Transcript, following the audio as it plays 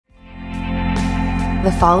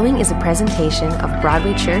The following is a presentation of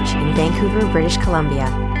Broadway Church in Vancouver, British Columbia.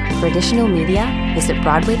 For additional media, visit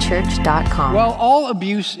broadwaychurch.com. While all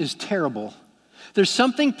abuse is terrible, there's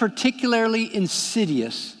something particularly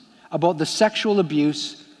insidious about the sexual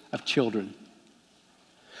abuse of children.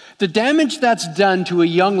 The damage that's done to a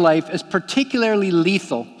young life is particularly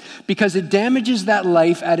lethal because it damages that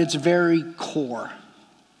life at its very core.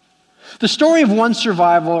 The story of one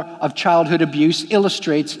survivor of childhood abuse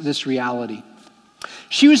illustrates this reality.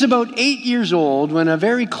 She was about 8 years old when a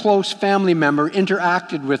very close family member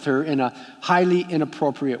interacted with her in a highly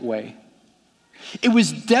inappropriate way. It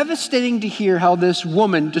was devastating to hear how this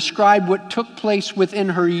woman described what took place within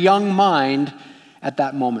her young mind at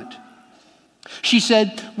that moment. She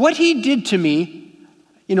said, "What he did to me,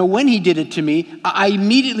 when he did it to me, I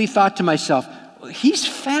immediately thought to myself, he's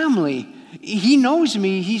family. He knows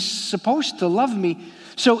me. He's supposed to love me.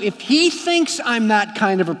 So if he thinks I'm that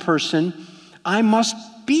kind of a person, I must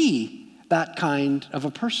be that kind of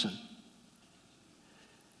a person."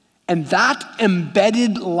 And that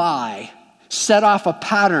embedded lie set off a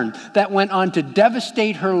pattern that went on to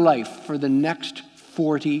devastate her life for the next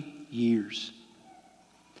 40 years.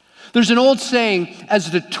 There's an old saying,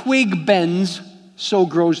 as the twig bends, so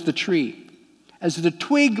grows the tree. As the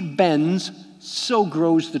twig bends, so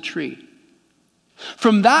grows the tree.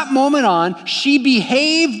 From that moment on, she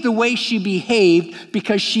behaved the way she behaved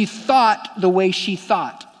because she thought the way she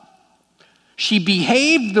thought. She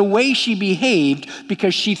behaved the way she behaved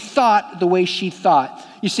because she thought the way she thought.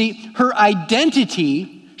 You see, her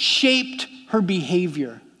identity shaped her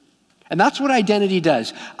behavior. And that's what identity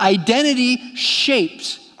does. Identity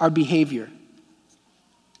shapes our behavior.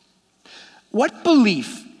 What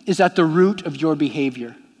belief is at the root of your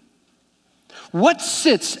behavior? What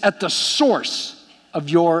sits at the source of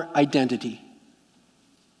your identity?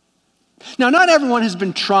 Now, not everyone has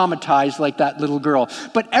been traumatized like that little girl,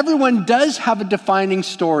 but everyone does have a defining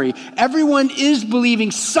story. Everyone is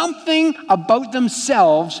believing something about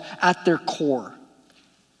themselves at their core.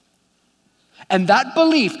 And that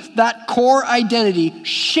belief, that core identity,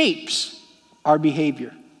 shapes our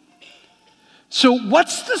behavior. So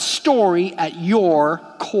what's the story at your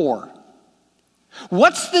core?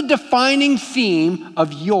 What's the defining theme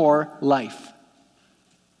of your life?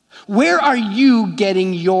 Where are you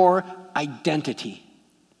getting your identity?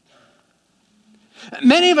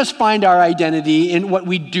 Many of us find our identity in what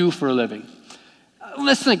we do for a living.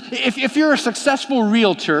 Listen, if you're a successful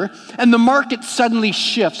realtor and the market suddenly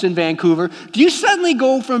shifts in Vancouver, do you suddenly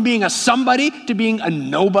go from being a somebody to being a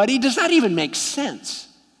nobody? Does that even make sense?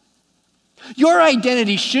 Your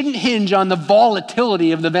identity shouldn't hinge on the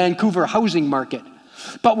volatility of the Vancouver housing market.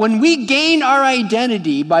 But when we gain our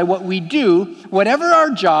identity by what we do, whatever our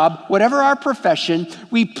job, whatever our profession,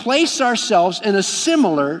 we place ourselves in a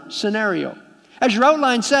similar scenario. As your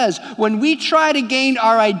outline says, when we try to gain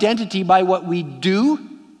our identity by what we do,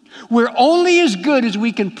 we're only as good as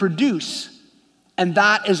we can produce. And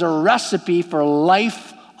that is a recipe for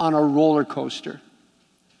life on a roller coaster.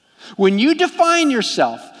 When you define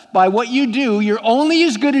yourself by what you do, you're only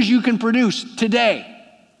as good as you can produce today.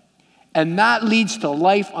 And that leads to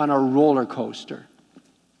life on a roller coaster.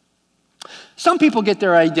 Some people get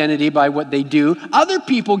their identity by what they do. Other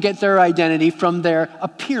people get their identity from their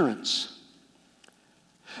appearance.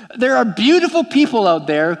 There are beautiful people out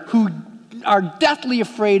there who are deathly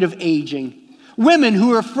afraid of aging. Women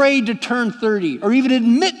who are afraid to turn 30 or even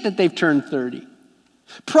admit that they've turned 30.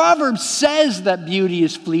 Proverbs says that beauty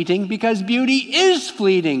is fleeting because beauty is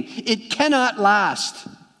fleeting. It cannot last.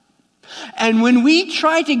 And when we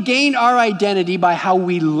try to gain our identity by how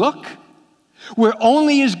we look, we're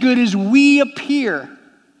only as good as we appear.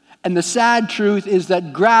 And the sad truth is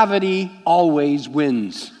that gravity always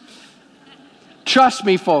wins. Trust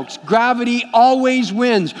me, folks, gravity always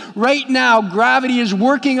wins. Right now, gravity is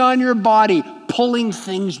working on your body, pulling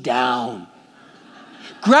things down.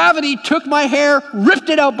 Gravity took my hair, ripped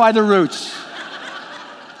it out by the roots.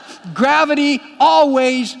 Gravity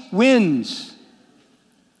always wins.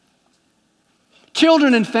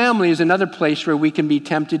 Children and family is another place where we can be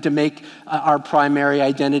tempted to make our primary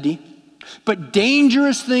identity. But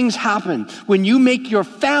dangerous things happen when you make your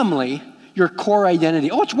family your core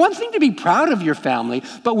identity. Oh, it's one thing to be proud of your family,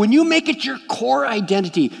 but when you make it your core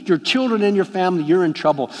identity, your children and your family, you're in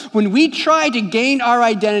trouble. When we try to gain our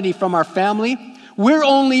identity from our family, we're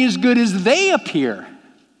only as good as they appear.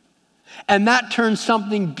 And that turns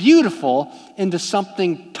something beautiful into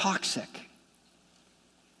something toxic.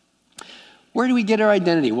 Where do we get our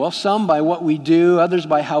identity? Well, some by what we do, others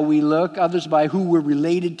by how we look, others by who we're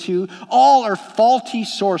related to. All are faulty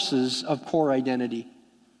sources of core identity.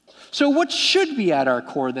 So what should be at our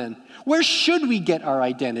core then? Where should we get our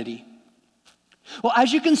identity? Well,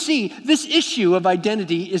 as you can see, this issue of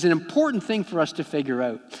identity is an important thing for us to figure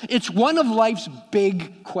out. It's one of life's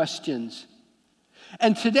big questions.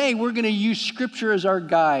 And today we're going to use Scripture as our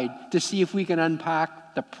guide to see if we can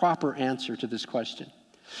unpack the proper answer to this question.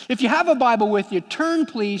 If you have a Bible with you, turn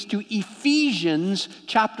please to Ephesians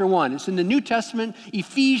chapter 1. It's in the New Testament,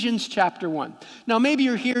 Ephesians chapter 1. Now maybe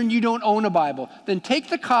you're here and you don't own a Bible. Then take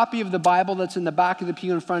the copy of the Bible that's in the back of the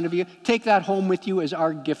pew in front of you. Take that home with you as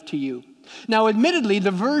our gift to you. Now admittedly,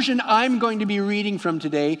 the version I'm going to be reading from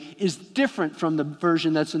today is different from the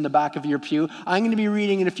version that's in the back of your pew. I'm going to be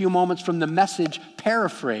reading in a few moments from the Message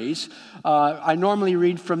paraphrase. I normally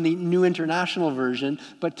read from the New International Version,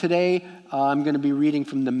 but today I'm going to be reading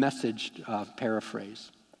from the Message paraphrase.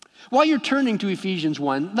 While you're turning to Ephesians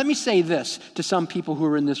 1, let me say this to some people who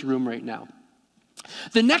are in this room right now.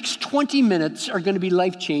 The next 20 minutes are going to be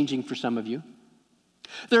life-changing for some of you.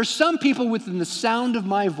 There are some people within the sound of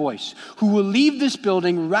my voice who will leave this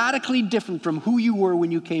building radically different from who you were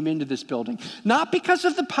when you came into this building. Not because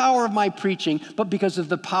of the power of my preaching, but because of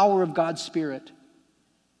the power of God's Spirit.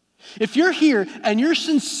 If you're here and you're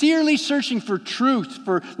sincerely searching for truth,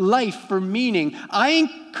 for life, for meaning, I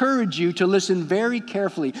encourage you to listen very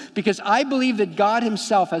carefully because I believe that God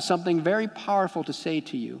Himself has something very powerful to say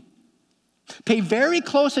to you. Pay very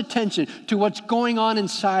close attention to what's going on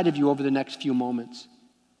inside of you over the next few moments.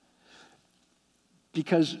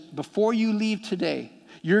 Because before you leave today,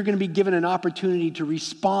 you're going to be given an opportunity to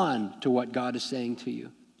respond to what God is saying to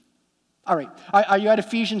you. All right, are you at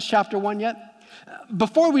Ephesians chapter 1 yet?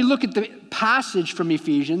 Before we look at the passage from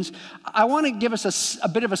Ephesians, I want to give us a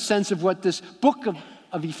bit of a sense of what this book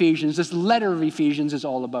of Ephesians, this letter of Ephesians is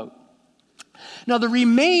all about. Now, the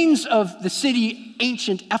remains of the city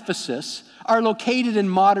ancient Ephesus are located in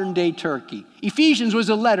modern-day Turkey. Ephesians was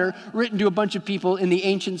a letter written to a bunch of people in the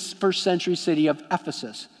ancient first century city of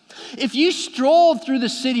Ephesus. If you strolled through the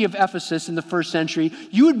city of Ephesus in the first century,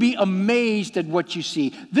 you would be amazed at what you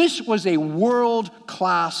see. This was a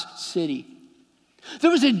world-class city.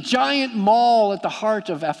 There was a giant mall at the heart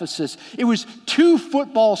of Ephesus. It was 2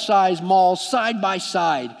 football-sized malls side by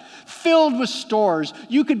side, filled with stores.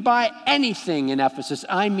 You could buy anything in Ephesus.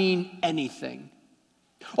 I mean anything.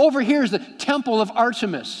 Over here is the Temple of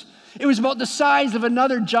Artemis. It was about the size of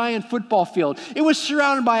another giant football field. It was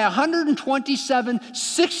surrounded by 127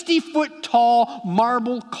 60-foot tall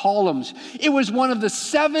marble columns. It was one of the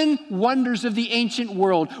 7 wonders of the ancient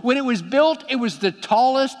world. When it was built, it was the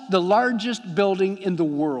tallest, the largest building in the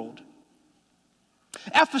world.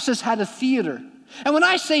 Ephesus had a theater. And when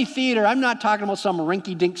I say theater, I'm not talking about some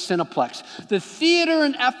rinky-dink Cineplex. The theater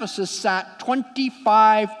in Ephesus sat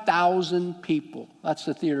 25,000 people. That's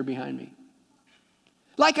the theater behind me.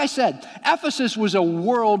 Like I said, Ephesus was a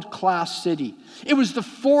world-class city. It was the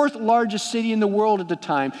 4th largest city in the world at the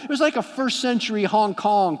time. It was like a first century Hong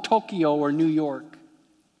Kong, Tokyo, or New York.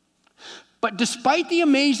 But despite the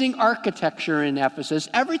amazing architecture in Ephesus,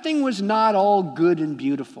 everything was not all good and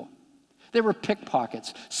beautiful. There were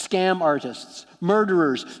pickpockets, scam artists,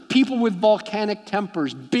 murderers, people with volcanic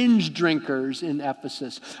tempers, binge drinkers in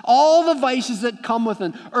Ephesus. All the vices that come with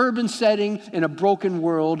an urban setting in a broken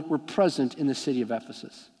world were present in the city of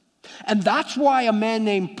Ephesus. And that's why a man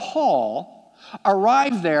named Paul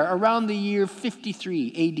arrived there around the year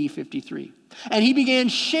 53, AD 53. And he began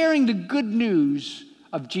sharing the good news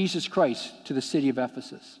of Jesus Christ to the city of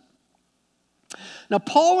Ephesus. Now,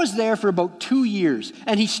 Paul was there for about 2 years,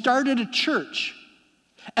 and he started a church,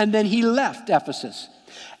 and then he left Ephesus.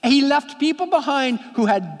 And he left people behind who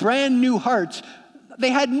had brand new hearts. They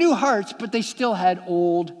had new hearts, but they still had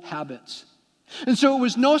old habits. And so it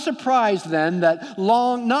was no surprise then that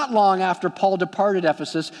not long after Paul departed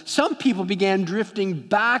Ephesus, some people began drifting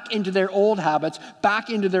back into their old habits, back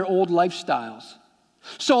into their old lifestyles.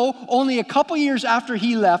 So only a couple years after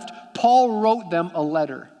he left, Paul wrote them a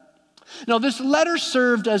letter. Now, this letter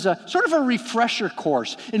served as a sort of a refresher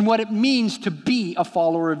course in what it means to be a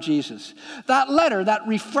follower of Jesus. That letter, that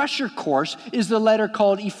refresher course, is the letter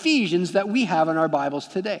called Ephesians that we have in our Bibles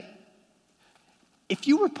today. If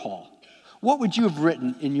you were Paul, what would you have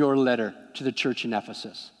written in your letter to the church in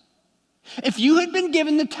Ephesus? If you had been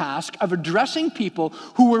given the task of addressing people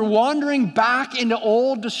who were wandering back into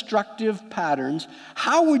old destructive patterns,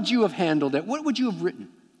 how would you have handled it? What would you have written?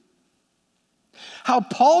 How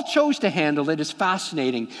Paul chose to handle it is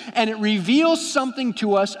fascinating, and it reveals something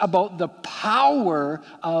to us about the power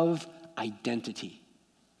of identity.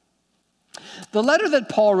 The letter that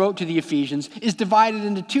Paul wrote to the Ephesians is divided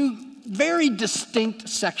into very distinct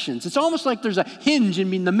sections. It's almost like there's a hinge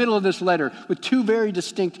in the middle of this letter with two very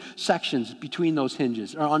distinct sections between those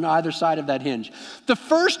hinges, or on either side of that hinge. The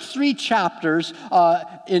first 3 chapters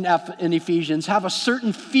in Ephesians have a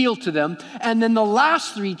certain feel to them, and then the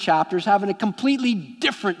last 3 chapters have a completely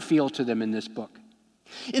different feel to them in this book.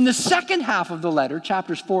 In the second half of the letter,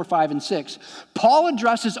 chapters 4, 5, and 6, Paul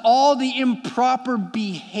addresses all the improper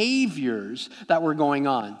behaviors that were going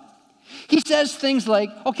on. He says things like,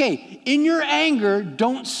 okay, in your anger,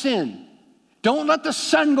 don't sin. Don't let the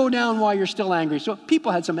sun go down while you're still angry. So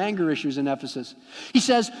people had some anger issues in Ephesus. He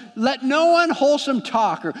says, let no unwholesome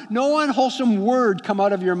talk or no unwholesome word come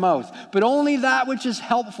out of your mouth, but only that which is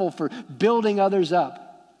helpful for building others up.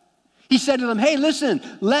 He said to them, hey, listen,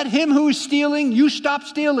 let him who is stealing, you stop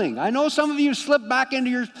stealing. I know some of you slip back into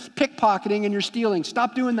your pickpocketing and your stealing.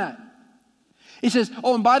 Stop doing that. He says,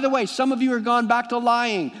 oh, and by the way, some of you are gone back to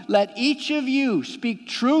lying. Let each of you speak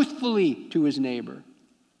truthfully to his neighbor.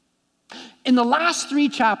 In the last 3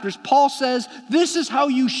 chapters, Paul says, this is how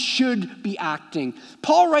you should be acting.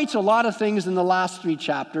 Paul writes a lot of things in the last 3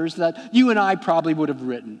 chapters that you and I probably would have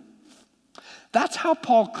written. That's how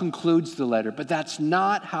Paul concludes the letter, but that's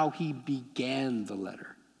not how he began the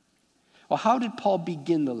letter. Well, how did Paul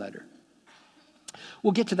begin the letter?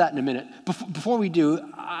 We'll get to that in a minute. Before we do,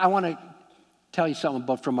 I want to tell you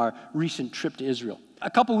something from our recent trip to Israel. A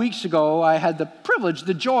couple weeks ago, I had the privilege,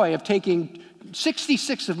 the joy of taking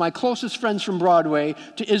 66 of my closest friends from Broadway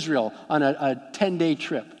to Israel on a 10-day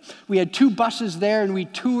trip. We had 2 buses there, and we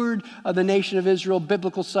toured the nation of Israel,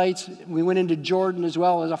 biblical sites. We went into Jordan as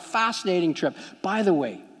well. It was a fascinating trip. By the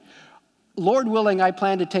way, Lord willing, I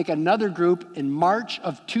plan to take another group in March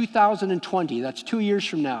of 2020. That's 2 years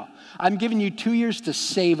from now. I'm giving you 2 years to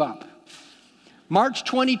save up. March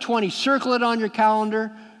 2020, circle it on your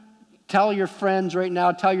calendar. Tell your friends right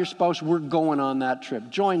now, tell your spouse, we're going on that trip.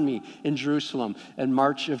 Join me in Jerusalem in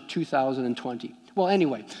March of 2020. Well,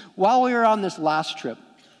 anyway, while we were on this last trip,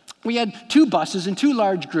 we had 2 buses and 2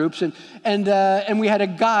 large groups, and we had a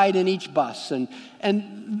guide in each bus.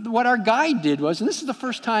 And what our guide did was, and this is the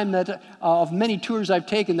first time that of many tours I've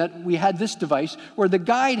taken that we had this device, where the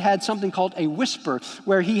guide had something called a whisper,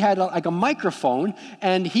 where he had like a microphone,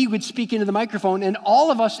 and he would speak into the microphone, and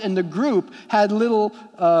all of us in the group had little,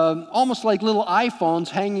 almost like little iPhones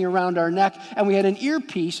hanging around our neck, and we had an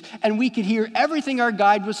earpiece, and we could hear everything our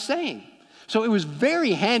guide was saying. So it was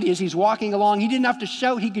very handy as he's walking along. He didn't have to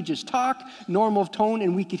shout. He could just talk, normal tone,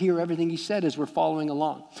 and we could hear everything he said as we're following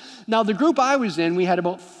along. Now, the group I was in, we had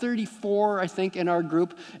about 34, I think, in our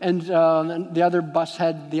group, and the other bus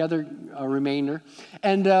had the other remainder.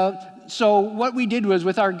 And so what we did was,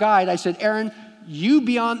 with our guide, I said, Aaron, you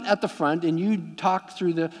be on at the front, and you talk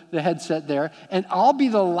through the headset there, and I'll be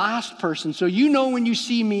the last person, so you know when you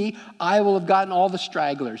see me, I will have gotten all the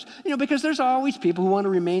stragglers. Because there's always people who want to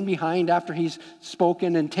remain behind after he's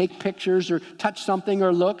spoken and take pictures or touch something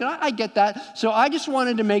or look, and I get that. So I just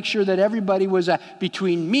wanted to make sure that everybody was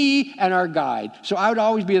between me and our guide. So I would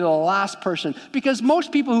always be the last person, because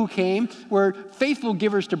most people who came were faithful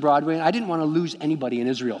givers to Broadway, and I didn't want to lose anybody in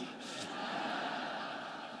Israel.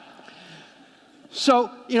 So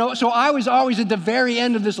I was always at the very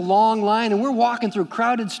end of this long line, and we're walking through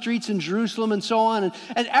crowded streets in Jerusalem and so on.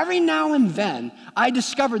 And every now and then, I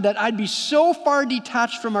discovered that I'd be so far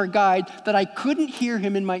detached from our guide that I couldn't hear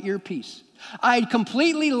him in my earpiece. I had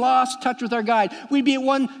completely lost touch with our guide. We'd be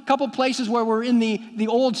at couple places where we're in the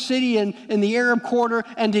old city and in the Arab quarter,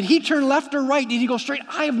 and did he turn left or right? Did he go straight?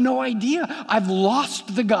 I have no idea. I've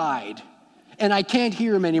lost the guide. And I can't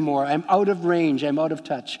hear him anymore. I'm out of range. I'm out of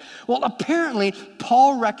touch. Well, apparently,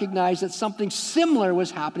 Paul recognized that something similar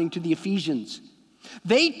was happening to the Ephesians.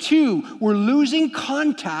 They, too, were losing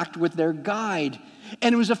contact with their guide,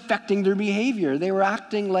 and it was affecting their behavior. They were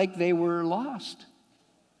acting like they were lost.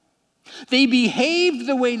 They behaved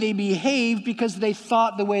the way they behaved because they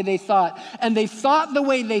thought the way they thought. And they thought the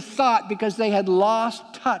way they thought because they had lost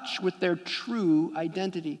touch with their true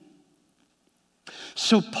identity.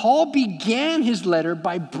 So Paul began his letter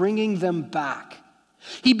by bringing them back.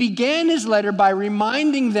 He began his letter by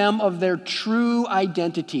reminding them of their true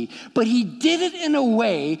identity, but he did it in a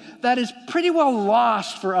way that is pretty well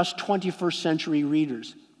lost for us 21st century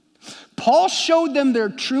readers. Paul showed them their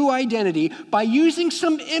true identity by using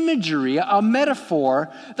some imagery, a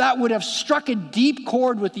metaphor that would have struck a deep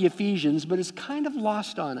chord with the Ephesians, but is kind of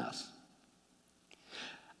lost on us.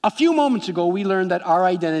 A few moments ago, we learned that our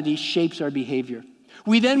identity shapes our behavior.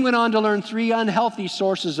 We then went on to learn 3 unhealthy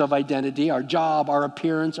sources of identity: our job, our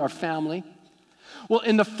appearance, our family. Well,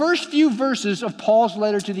 in the first few verses of Paul's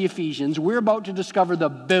letter to the Ephesians, we're about to discover the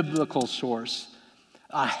biblical source,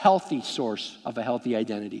 a healthy source of a healthy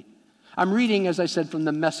identity. I'm reading, as I said, from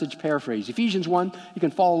the Message paraphrase. Ephesians 1, you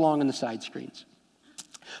can follow along on the side screens.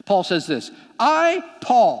 Paul says this, I,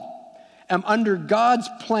 Paul, am under God's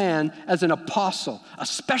plan as an apostle, a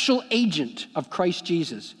special agent of Christ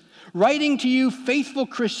Jesus. Writing to you, faithful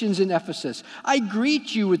Christians in Ephesus, I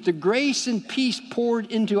greet you with the grace and peace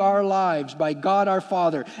poured into our lives by God our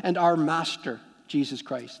Father and our Master, Jesus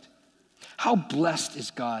Christ. How blessed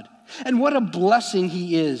is God, and what a blessing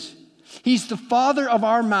he is. He's the Father of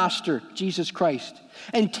our Master, Jesus Christ,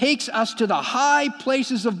 and takes us to the high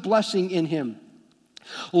places of blessing in him.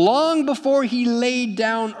 Long before he laid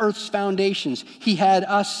down earth's foundations, he had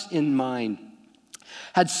us in mind,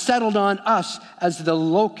 had settled on us as the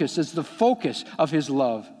locus, as the focus of his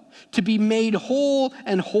love, to be made whole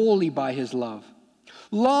and holy by his love.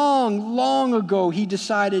 Long, long ago, he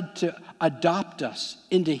decided to adopt us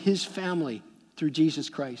into his family through Jesus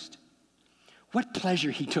Christ. What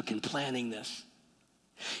pleasure he took in planning this.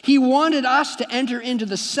 He wanted us to enter into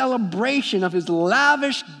the celebration of his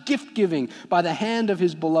lavish gift-giving by the hand of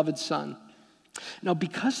his beloved Son. Now,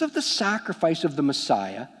 because of the sacrifice of the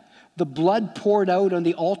Messiah, the blood poured out on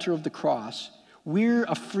the altar of the cross, we're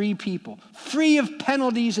a free people, free of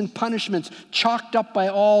penalties and punishments chalked up by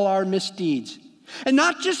all our misdeeds. And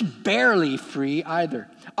not just barely free either,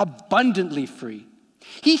 abundantly free.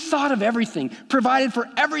 He thought of everything, provided for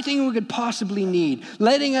everything we could possibly need,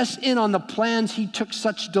 letting us in on the plans he took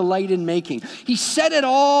such delight in making. He set it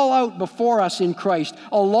all out before us in Christ,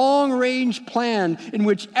 a long-range plan in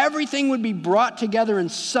which everything would be brought together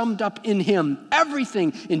and summed up in him.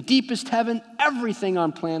 Everything in deepest heaven, everything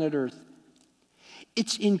on planet Earth.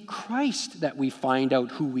 It's in Christ that we find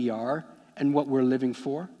out who we are and what we're living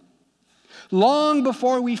for. Long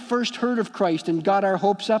before we first heard of Christ and got our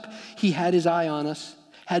hopes up, he had his eye on us,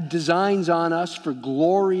 had designs on us for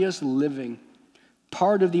glorious living,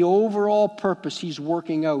 part of the overall purpose he's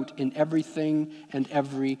working out in everything and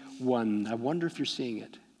everyone. I wonder if you're seeing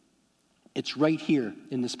it. It's right here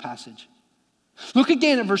in this passage. Look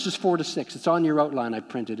again at verses 4 to 6. It's on your outline. I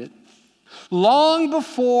printed it. Long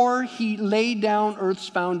before he laid down earth's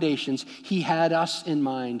foundations, he had us in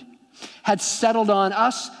mind, had settled on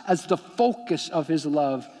us as the focus of his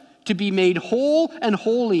love, to be made whole and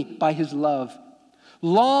holy by his love.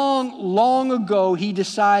 Long, long ago, he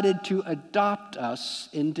decided to adopt us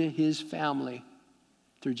into his family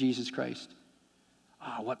through Jesus Christ.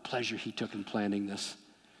 What pleasure he took in planning this.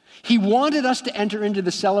 He wanted us to enter into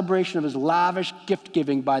the celebration of his lavish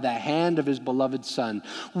gift-giving by the hand of his beloved Son.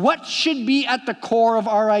 What should be at the core of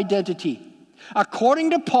our identity?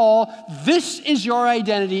 According to Paul, this is your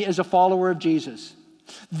identity as a follower of Jesus.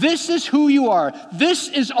 This is who you are. This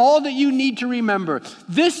is all that you need to remember.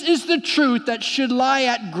 This is the truth that should lie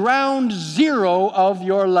at ground zero of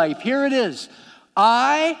your life. Here it is.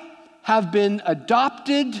 I have been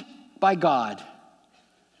adopted by God.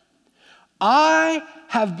 I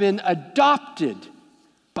have been adopted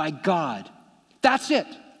by God. That's it.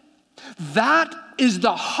 That is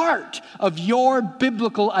the heart of your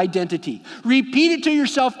biblical identity. Repeat it to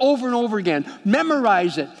yourself over and over again.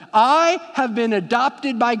 Memorize it. I have been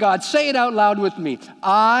adopted by God. Say it out loud with me.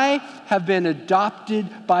 I have been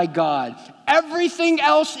adopted by God. Everything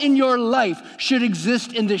else in your life should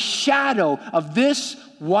exist in the shadow of this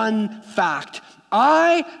one fact.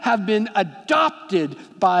 I have been adopted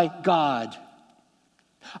by God.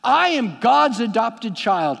 I am God's adopted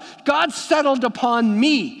child. God settled upon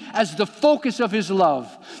me as the focus of his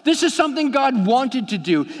love. This is something God wanted to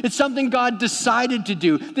do. It's something God decided to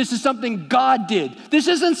do. This is something God did. This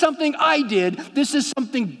isn't something I did. This is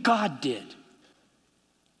something God did.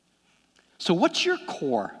 So what's your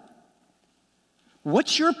core?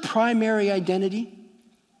 What's your primary identity?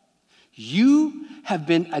 You have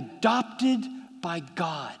been adopted by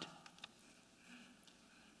God.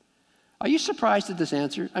 Are you surprised at this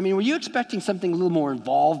answer? I mean, were you expecting something a little more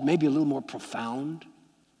involved, maybe a little more profound?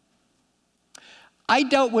 I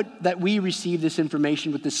doubt that we receive this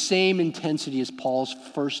information with the same intensity as Paul's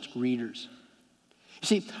first readers. You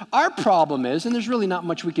see, our problem is, and there's really not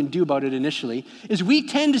much we can do about it initially, is we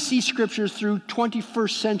tend to see Scripture through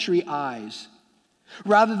 21st century eyes,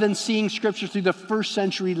 rather than seeing Scripture through the first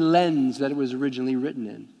century lens that it was originally written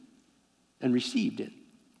in and received in.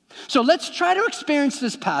 So let's try to experience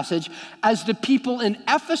this passage as the people in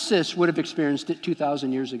Ephesus would have experienced it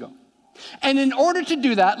 2,000 years ago. And in order to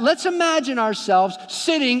do that, let's imagine ourselves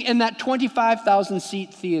sitting in that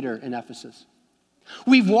 25,000-seat theater in Ephesus.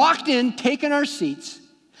 We've walked in, taken our seats,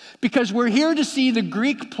 because we're here to see the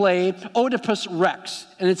Greek play Oedipus Rex,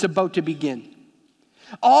 and it's about to begin.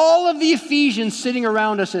 All of the Ephesians sitting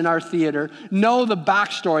around us in our theater know the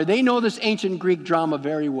backstory. They know this ancient Greek drama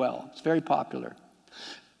very well. It's very popular.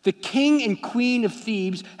 The king and queen of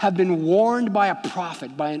Thebes have been warned by a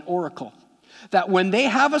prophet, by an oracle, that when they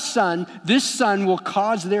have a son, this son will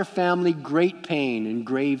cause their family great pain and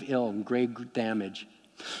grave ill and grave damage.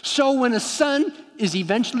 So when a son is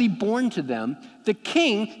eventually born to them, the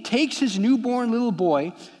king takes his newborn little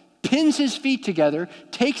boy, pins his feet together,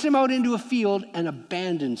 takes him out into a field, and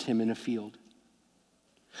abandons him in a field.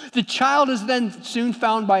 The child is then soon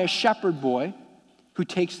found by a shepherd boy who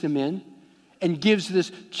takes them in and gives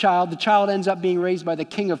this child. The child ends up being raised by the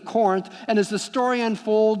king of Corinth, and as the story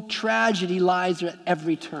unfolds, tragedy lies at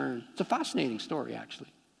every turn. It's a fascinating story,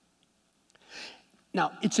 actually.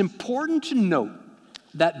 Now, it's important to note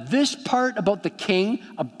that this part about the king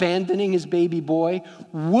abandoning his baby boy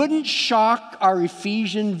wouldn't shock our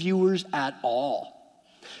Ephesian viewers at all.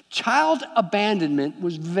 Child abandonment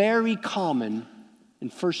was very common in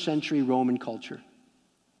first century Roman culture.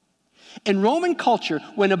 In Roman culture,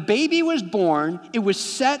 when a baby was born, it was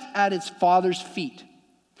set at its father's feet.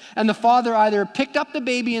 And the father either picked up the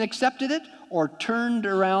baby and accepted it, or turned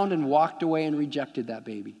around and walked away and rejected that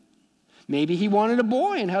baby. Maybe he wanted a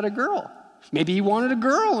boy and had a girl. Maybe he wanted a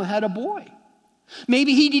girl and had a boy.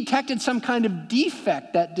 Maybe he detected some kind of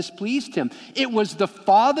defect that displeased him. It was the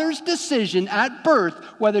father's decision at birth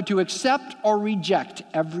whether to accept or reject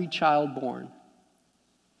every child born.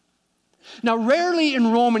 Now, rarely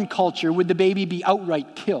in Roman culture would the baby be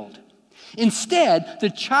outright killed. Instead, the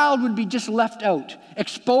child would be just left out,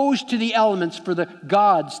 exposed to the elements for the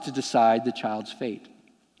gods to decide the child's fate.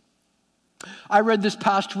 I read this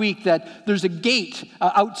past week that there's a gate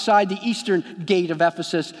outside the eastern gate of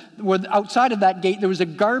Ephesus, where outside of that gate there was a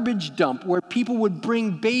garbage dump where people would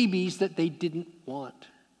bring babies that they didn't want.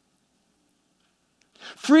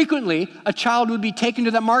 Frequently, a child would be taken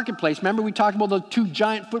to that marketplace. Remember we talked about the two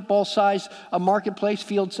giant football-sized marketplace,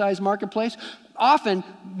 field-sized marketplace? Often,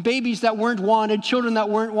 babies that weren't wanted, children that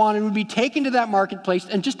weren't wanted, would be taken to that marketplace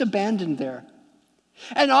and just abandoned there.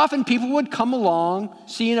 And often people would come along,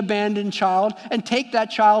 see an abandoned child, and take that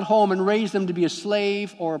child home and raise them to be a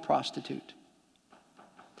slave or a prostitute.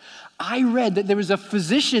 I read that there was a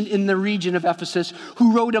physician in the region of Ephesus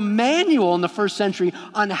who wrote a manual in the first century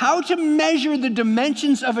on how to measure the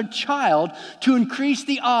dimensions of a child to increase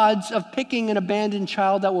the odds of picking an abandoned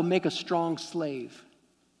child that will make a strong slave.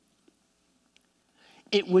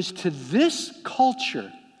 It was to this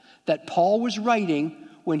culture that Paul was writing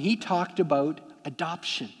when he talked about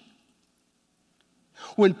adoption.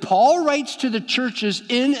 When Paul writes to the churches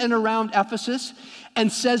in and around Ephesus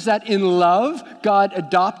and says that in love God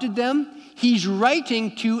adopted them, he's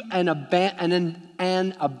writing to an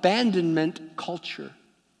abandonment culture.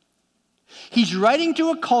 He's writing to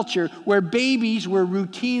a culture where babies were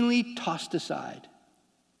routinely tossed aside.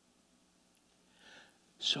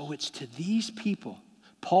 So it's to these people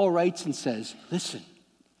Paul writes and says, listen,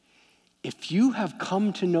 if you have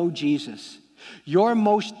come to know Jesus, your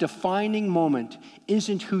most defining moment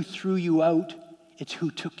isn't who threw you out, it's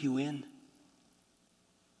who took you in.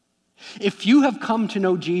 If you have come to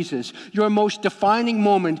know Jesus, your most defining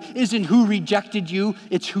moment isn't who rejected you,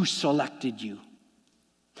 it's who selected you.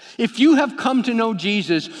 If you have come to know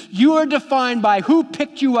Jesus, you are defined by who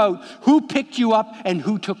picked you out, who picked you up, and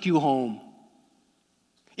who took you home.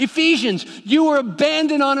 Ephesians, you were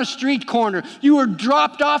abandoned on a street corner. You were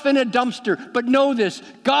dropped off in a dumpster. But know this,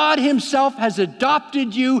 God himself has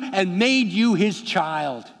adopted you and made you his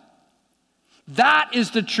child. That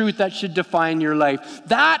is the truth that should define your life.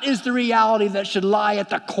 That is the reality that should lie at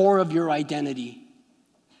the core of your identity.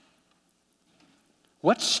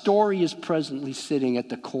 What story is presently sitting at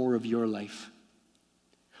the core of your life?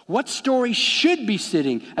 What story should be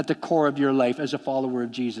sitting at the core of your life as a follower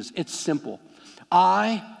of Jesus? It's simple.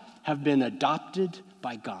 I have been adopted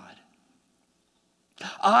by God.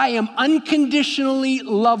 I am unconditionally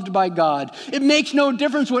loved by God. It makes no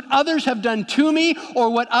difference what others have done to me or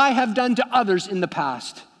what I have done to others in the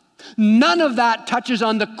past. None of that touches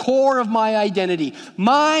on the core of my identity.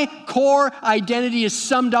 My core identity is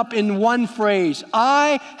summed up in one phrase.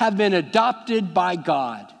 I have been adopted by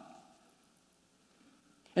God.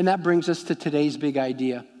 And that brings us to today's big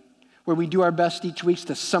idea, where we do our best each week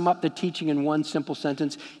to sum up the teaching in one simple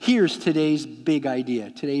sentence. Here's today's big idea,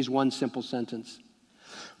 today's one simple sentence.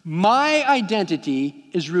 My identity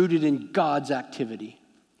is rooted in God's activity.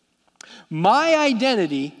 My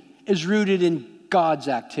identity is rooted in God's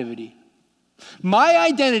activity. My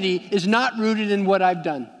identity is not rooted in what I've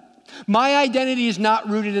done. My identity is not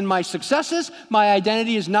rooted in my successes. My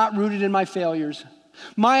identity is not rooted in my failures.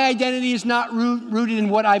 My identity is not rooted in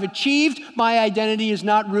what I've achieved. My identity is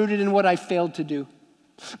not rooted in what I failed to do.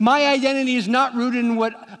 My identity is not rooted in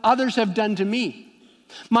what others have done to me.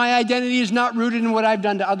 My identity is not rooted in what I've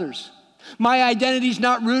done to others. My identity is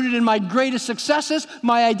not rooted in my greatest successes.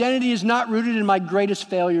 My identity is not rooted in my greatest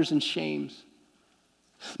failures and shames.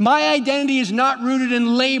 My identity is not rooted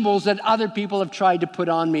in labels that other people have tried to put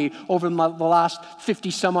on me over the last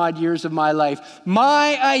 50 some odd years of my life.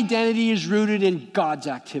 My identity is rooted in God's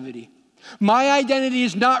activity. My identity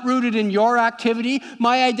is not rooted in your activity.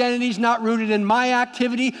 My identity is not rooted in my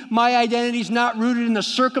activity. My identity is not rooted in the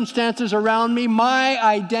circumstances around me. My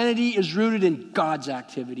identity is rooted in God's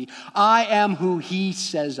activity. I am who He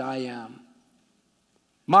says I am.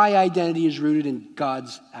 My identity is rooted in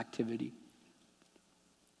God's activity.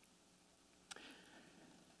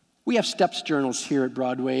 We have Steps journals here at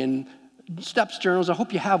Broadway, and Steps journals, I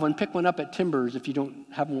hope you have one. Pick one up at Timbers if you don't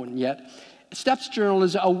have one yet. Steps journal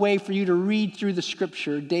is a way for you to read through the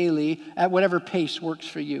scripture daily at whatever pace works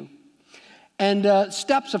for you. And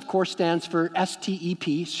Steps, of course, stands for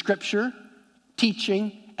STEP, scripture,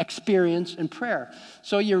 teaching, experience, and prayer.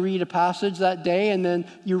 So you read a passage that day, and then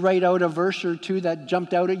you write out a verse or two that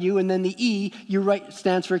jumped out at you, and then the E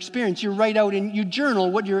stands for experience. You write out and you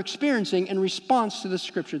journal what you're experiencing in response to the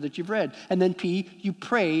scripture that you've read. And then P, you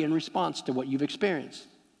pray in response to what you've experienced.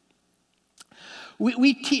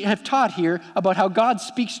 We have taught here about how God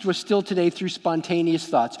speaks to us still today through spontaneous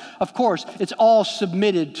thoughts. Of course, it's all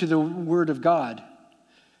submitted to the Word of God.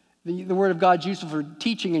 The Word of God is useful for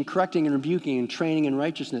teaching and correcting and rebuking and training in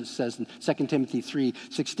righteousness, says in 2 Timothy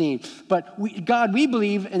 3:16. But we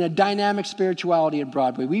believe in a dynamic spirituality at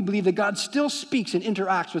Broadway. We believe that God still speaks and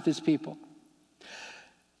interacts with His people.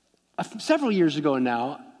 Several years ago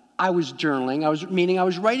now, I was journaling, I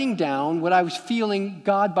was writing down what I was feeling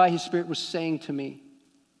God by His Spirit was saying to me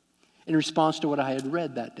in response to what I had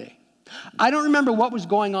read that day. I don't remember what was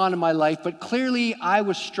going on in my life, but clearly I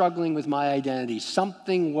was struggling with my identity.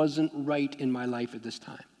 Something wasn't right in my life at this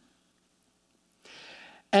time.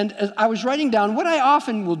 And as I was writing down, what I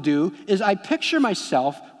often will do is I picture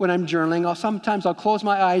myself when I'm journaling. Sometimes I'll close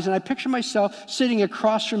my eyes and I picture myself sitting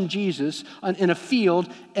across from Jesus in a field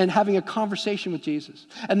and having a conversation with Jesus.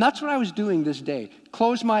 And that's what I was doing this day.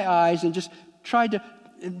 Close my eyes and just tried to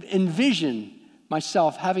envision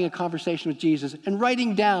myself having a conversation with Jesus and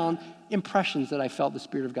writing down impressions that I felt the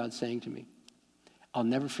Spirit of God saying to me. I'll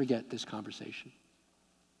never forget this conversation.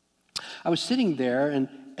 I was sitting there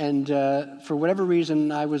and for whatever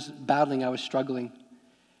reason I was struggling.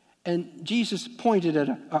 And Jesus pointed at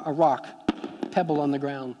a rock, pebble on the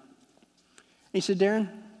ground. And He said, "Darren,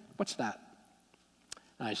 what's that?"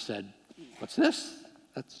 And I said, "What's this?"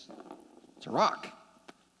 It's a rock.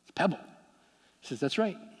 It's a pebble. He says, "That's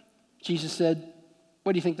right." Jesus said,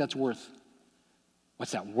 "What do you think that's worth?"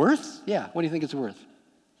 "What's that worth?" "Yeah, what do you think it's worth?"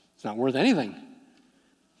 "It's not worth anything.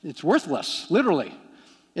 It's worthless, literally.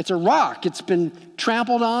 It's a rock. It's been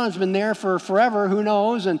trampled on. It's been there for forever. Who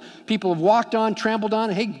knows? And people have walked on, trampled on.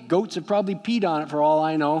 Hey, goats have probably peed on it for all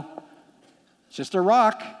I know. It's just a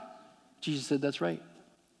rock." Jesus said, "That's right."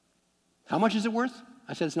 "How much is it worth?"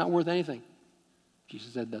 I said, "It's not worth anything."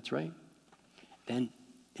 Jesus said, "That's right." Then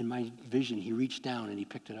in my vision, He reached down and He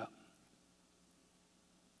picked it up.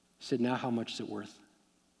 He said, "Now how much is it worth?"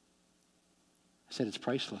 I said, "It's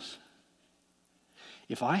priceless."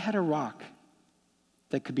 If I had a rock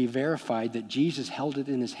that could be verified that Jesus held it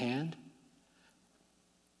in His hand,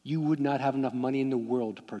 you would not have enough money in the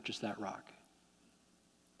world to purchase that rock.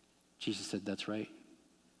 Jesus said, "That's right.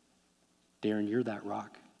 Darren, you're that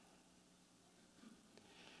rock.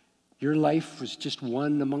 Your life was just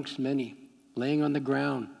one amongst many, laying on the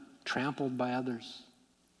ground, trampled by others.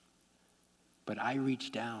 But I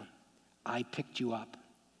reached down, I picked you up,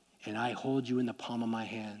 and I hold you in the palm of my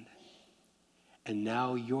hand. And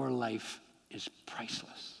now your life is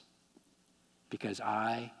priceless because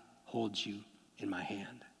I hold you in my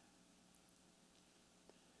hand."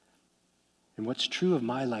 And what's true of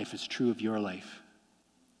my life is true of your life.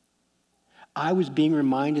 I was being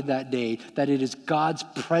reminded that day that it is God's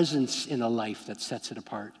presence in a life that sets it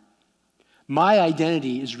apart. My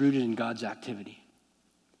identity is rooted in God's activity.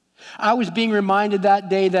 I was being reminded that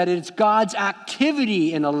day that it's God's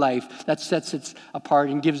activity in a life that sets it apart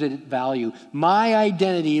and gives it value. My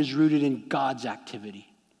identity is rooted in God's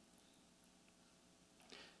activity.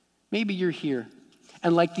 Maybe you're here,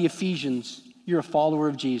 and like the Ephesians, you're a follower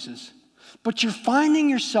of Jesus, but you're finding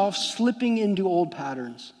yourself slipping into old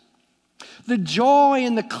patterns. The joy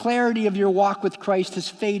and the clarity of your walk with Christ has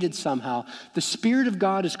faded somehow. The Spirit of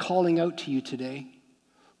God is calling out to you today.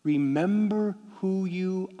 Remember who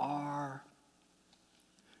you are.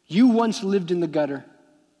 You once lived in the gutter,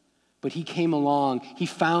 But he came along, he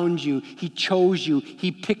found you, he chose you,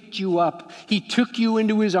 he picked you up, he took you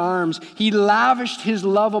into his arms, he lavished his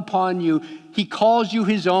love upon you, he calls you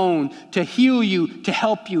his own to heal you, to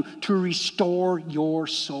help you, to restore your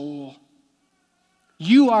soul.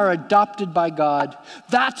 You are adopted by God.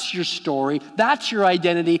 That's your story, that's your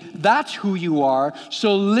identity, that's who you are.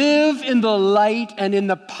 So live in the light and in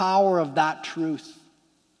the power of that truth.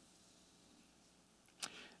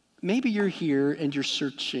 Maybe you're here and you're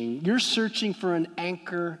searching for an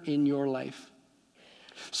anchor in your life.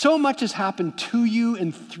 So much has happened to you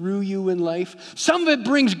and through you in life. Some of it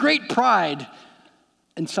brings great pride,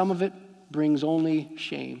 and some of it brings only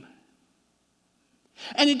shame.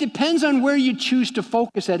 And it depends on where you choose to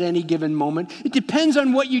focus at any given moment. It depends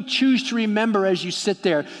on what you choose to remember as you sit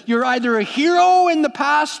there. You're either a hero in the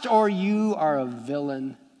past or you are a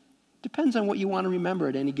villain. It depends on what you want to remember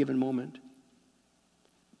at any given moment.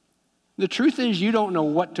 The truth is, you don't know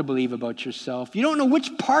what to believe about yourself. You don't know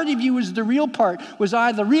which part of you is the real part. Was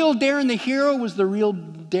I the real Darren the hero? Was the real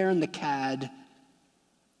Darren the cad?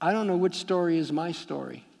 I don't know which story is my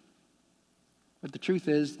story. But the truth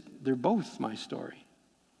is, they're both my story.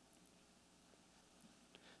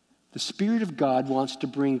 The Spirit of God wants to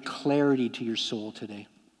bring clarity to your soul today.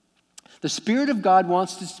 The Spirit of God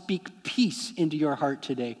wants to speak peace into your heart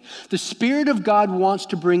today. The Spirit of God wants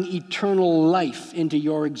to bring eternal life into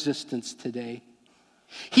your existence today.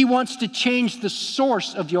 He wants to change the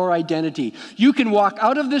source of your identity. You can walk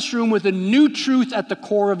out of this room with a new truth at the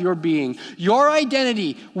core of your being. Your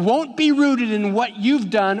identity won't be rooted in what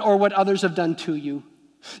you've done or what others have done to you.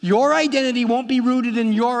 Your identity won't be rooted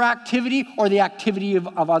in your activity or the activity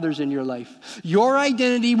of others in your life. Your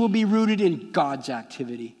identity will be rooted in God's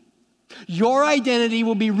activity. Your identity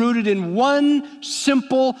will be rooted in one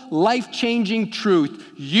simple, life-changing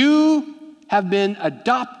truth. You have been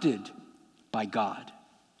adopted by God.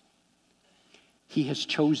 He has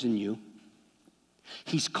chosen you.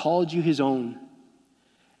 He's called you his own,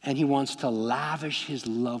 and he wants to lavish his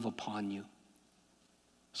love upon you.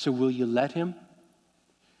 So will you let him?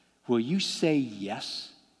 Will you say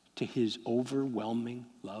yes to his overwhelming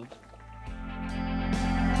love?